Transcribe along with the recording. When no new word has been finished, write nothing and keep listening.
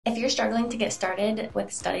If you're struggling to get started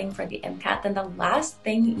with studying for the MCAT, then the last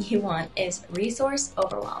thing you want is resource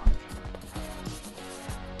overwhelm.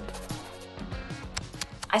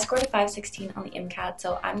 I scored a 516 on the MCAT,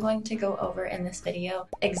 so I'm going to go over in this video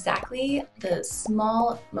exactly the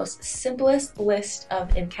small, most simplest list of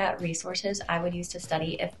MCAT resources I would use to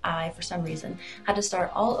study if I, for some reason, had to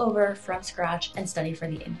start all over from scratch and study for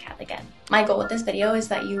the MCAT again. My goal with this video is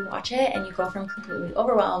that you watch it and you go from completely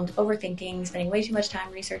overwhelmed, overthinking, spending way too much time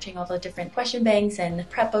researching all the different question banks and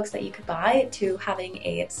prep books that you could buy, to having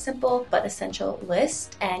a simple but essential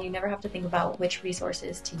list, and you never have to think about which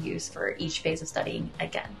resources to use for each phase of studying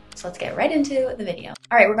again. So let's get right into the video.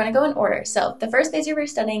 All right, we're going to go in order. So the first phase you're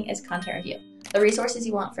studying is content review. The resources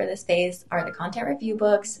you want for this phase are the content review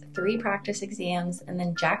books, 3 practice exams, and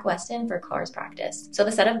then Jack Westin for CARS practice. So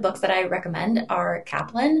the set of books that I recommend are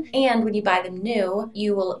Kaplan, and when you buy them new,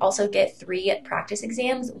 you will also get 3 practice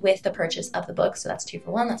exams with the purchase of the book. So that's 2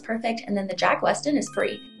 for 1, that's perfect. And then the Jack Westin is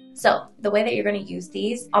free. So the way that you're going to use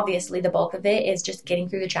these, obviously the bulk of it is just getting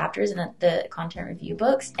through the chapters in the content review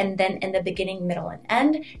books. And then in the beginning, middle, and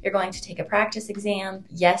end, you're going to take a practice exam.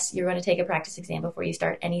 Yes, you're going to take a practice exam before you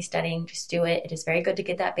start any studying. Just do it. It is very good to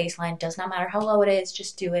get that baseline. Does not matter how low it is.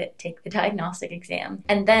 Just do it. Take the diagnostic exam.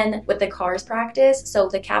 And then with the CARS practice, so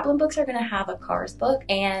the Kaplan books are going to have a CARS book,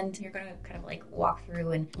 and you're going to kind of like walk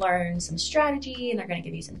through and learn some strategy, and they're going to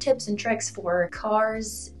give you some tips and tricks for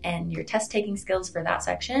CARS and your test taking skills for that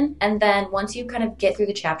section. And then once you kind of get through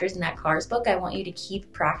the chapters in that CARS book, I want you to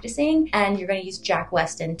keep practicing, and you're going to use Jack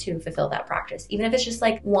Westin to fulfill that practice. Even if it's just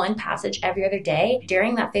like one passage every other day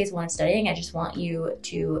during that phase 1 of studying, I just want you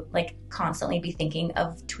to like constantly be thinking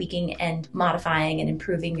of tweaking and modifying and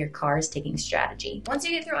improving your CARS taking strategy. Once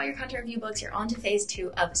you get through all your content review books, you're on to phase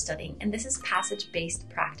 2 of studying, and this is passage-based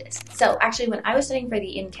practice. So actually, when I was studying for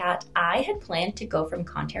the MCAT, I had planned to go from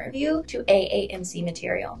content review to AAMC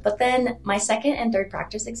material, but then my second and third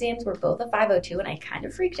practice exams were both a 502, and I kind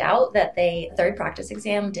of freaked out that the third practice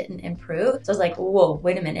exam didn't improve. So I was like, whoa,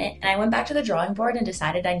 wait a minute. And I went back to the drawing board and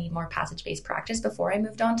decided I need more passage-based practice before I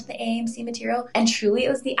moved on to the AAMC material. And truly, it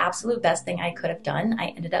was the absolute best thing I could have done. I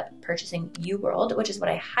ended up purchasing UWorld, which is what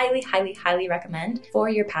I highly, highly, highly recommend for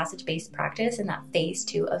your passage-based practice in that phase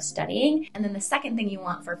 2 of studying. And then the second thing you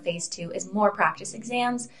want for phase 2 is more practice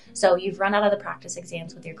exams. So you've run out of the practice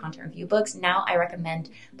exams with your content review books. Now I recommend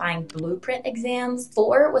buying blueprint exams.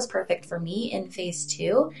 4 was perfect for me in phase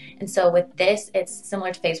 2. And so with this, it's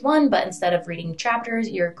similar to phase 1, but instead of reading chapters,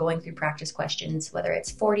 you're going through practice questions, whether it's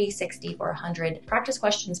 40, 60, or 100 practice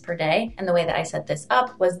questions per day. And the way that I set this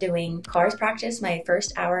up was doing CARS practice my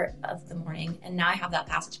first hour of the morning. And now I have that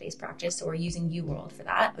passage-based practice, so we're using UWorld for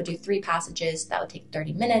that. I would do 3 passages. That would take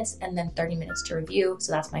 30 minutes, and then 30 minutes to review.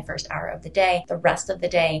 So that's my first hour of the day. The rest of the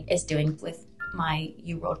day is doing with my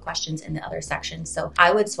UWorld questions in the other sections. So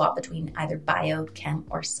I would swap between either bio, chem,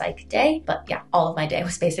 or psych day. But yeah, all of my day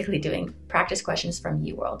was basically doing practice questions from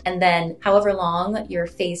UWorld. And then however long your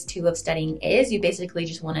phase 2 of studying is, you basically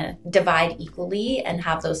just want to divide equally and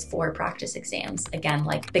have those 4 practice exams. Again,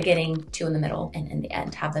 like beginning, 2 in the middle, and in the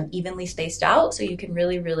end. Have them evenly spaced out so you can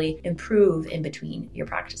really, really improve in between your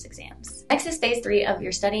practice exams. Next is phase 3 of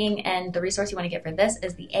your studying, and the resource you want to get for this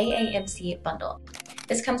is the AAMC Bundle.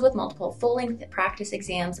 This comes with multiple full-length practice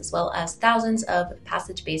exams as well as thousands of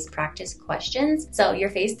passage-based practice questions. So your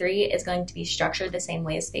phase 3 is going to be structured the same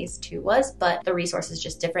way as phase 2 was, but the resource is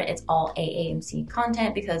just different. It's all AAMC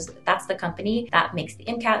content because that's the company that makes the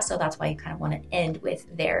MCAT, so that's why you kind of want to end with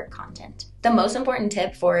their content. The most important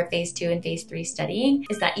tip for phase 2 and phase 3 studying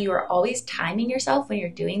is that you are always timing yourself when you're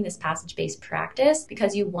doing this passage-based practice,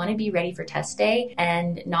 because you want to be ready for test day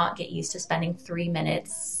and not get used to spending 3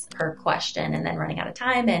 minutes per question and then running out of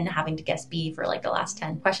time and having to guess B for like the last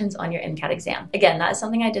 10 questions on your MCAT exam. Again, that is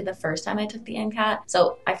something I did the first time I took the MCAT.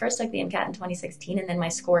 So I first took the MCAT in 2016, and then my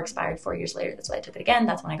score expired 4 years later. That's why I took it again.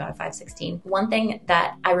 That's when I got a 516. One thing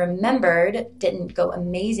that I remembered didn't go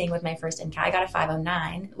amazing with my first MCAT, I got a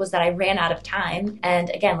 509, was that I ran out of time. And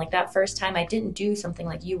again, like that first time, I didn't do something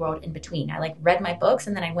like UWorld in between. I like read my books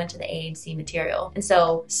and then I went to the AAMC material. And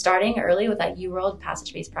so starting early with that UWorld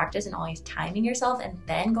passage-based practice and always timing yourself, and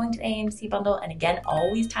then going to the AAMC bundle, and again,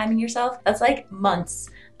 always timing yourself, that's like months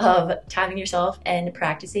of timing yourself and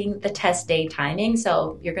practicing the test day timing.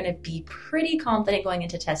 So you're going to be pretty confident going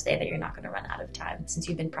into test day that you're not going to run out of time since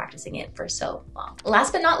you've been practicing it for so long.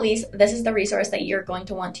 Last but not least, this is the resource that you're going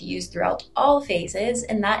to want to use throughout all phases,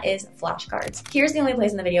 and that is flashcards. Here's the only place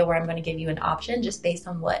in the video where I'm going to give you an option just based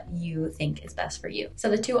on what you think is best for you. So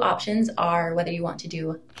the 2 options are whether you want to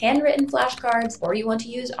do handwritten flashcards or you want to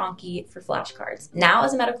use Anki for flashcards. Now,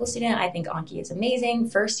 as a medical student, I think Anki is amazing.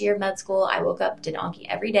 First year of med school, I woke up, did Anki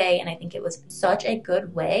every every day, and I think it was such a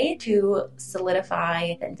good way to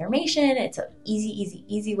solidify the information. It's an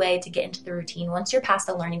easy way to get into the routine. Once you're past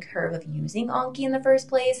the learning curve of using Anki in the first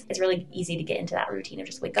place, it's really easy to get into that routine of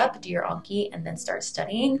just wake up, do your Anki, and then start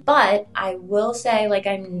studying. But I will say, like,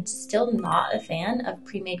 I'm still not a fan of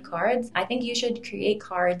pre-made cards. I think you should create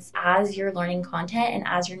cards as you're learning content and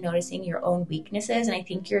as you're noticing your own weaknesses. And I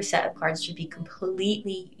think your set of cards should be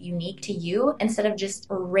completely unique to you instead of just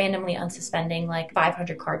randomly unsuspending like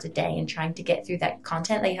 500 cards a day and trying to get through that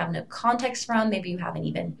content that you have no context from. Maybe you haven't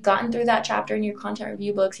even gotten through that chapter in your content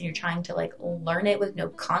review books and you're trying to like learn it with no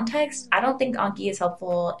context. I don't think Anki is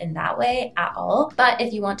helpful in that way at all. But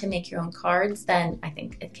if you want to make your own cards, then I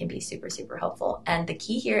think it can be super helpful. And the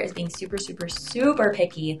key here is being super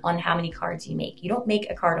picky on how many cards you make. You don't make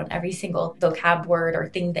a card on every single vocab word or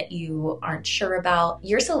thing that you aren't sure about.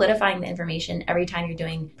 You're solidifying the information every time you're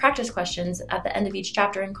doing practice questions at the end of each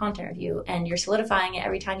chapter in content review, and you're solidifying it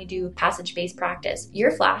every time you do passage-based practice.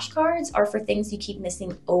 Your flashcards are for things you keep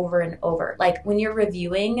missing over and over. Like when you're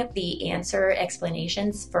reviewing the answer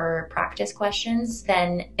explanations for practice questions,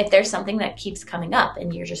 then if there's something that keeps coming up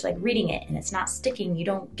and you're just like reading it and it's not sticking, you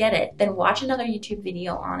don't get it, then watch another YouTube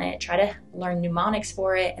video on it, try to learn mnemonics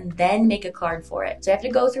for it, and then make a card for it. So you have to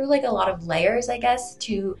go through like a lot of layers, I guess,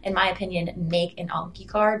 to, in my opinion, make an Anki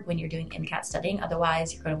card when you're doing MCAT studying.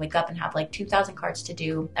 Otherwise, you're going to wake up and have like 2,000 cards to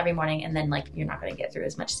do every morning, and then like you're not going to get through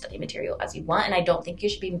as much study material as you want. And I don't think you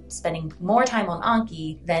should be spending more time on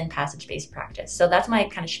Anki than passage-based practice. So that's my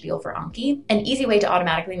kind of spiel for Anki. An easy way to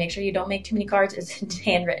automatically make sure you don't make too many cards is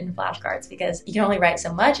handwritten flashcards, because you can only write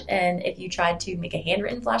so much. And if you tried to make a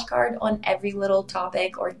handwritten flashcard on every little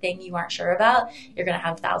topic or thing you aren't sure about, you're going to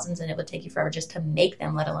have thousands and it would take you forever just to make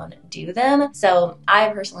them, let alone do them. So I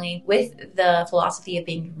personally, with the philosophy of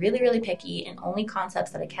being really picky and only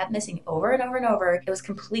concepts that I kept missing over and over, it was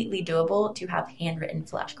completely doable to have handwritten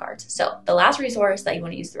flashcards. So the last resource that you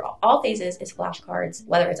want to use through all phases is flashcards,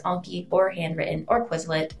 whether it's Anki or handwritten or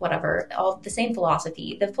Quizlet, whatever, all the same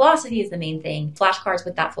philosophy. The philosophy is the main thing. Flashcards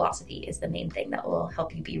with that philosophy is the main thing that will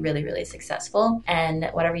help you be really successful. And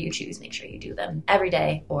whatever you choose, make sure you do them every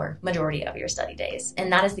day or majority of your study days.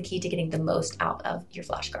 And that is the key to getting the most out of your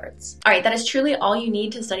flashcards. All right, that is truly all you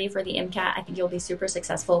need to study for the MCAT. I think you'll be super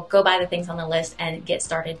successful. Go buy the things on the list and get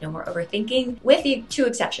started. No more overthinking, with the two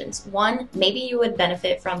exceptions. One, maybe you would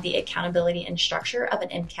benefit from the accountability and structure of an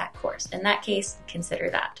MCAT course. In that case, consider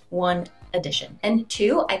that one addition. And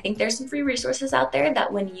two, I think there's some free resources out there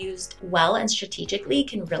that when used well and strategically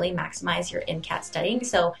can really maximize your MCAT studying.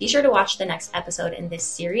 So be sure to watch the next episode in this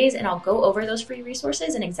series and I'll go over those free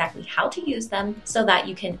resources and exactly how to use them so that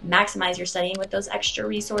you can maximize your studying with those extra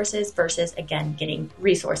resources versus, again, getting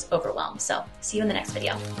resource overwhelmed. So see you in the next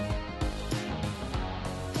video.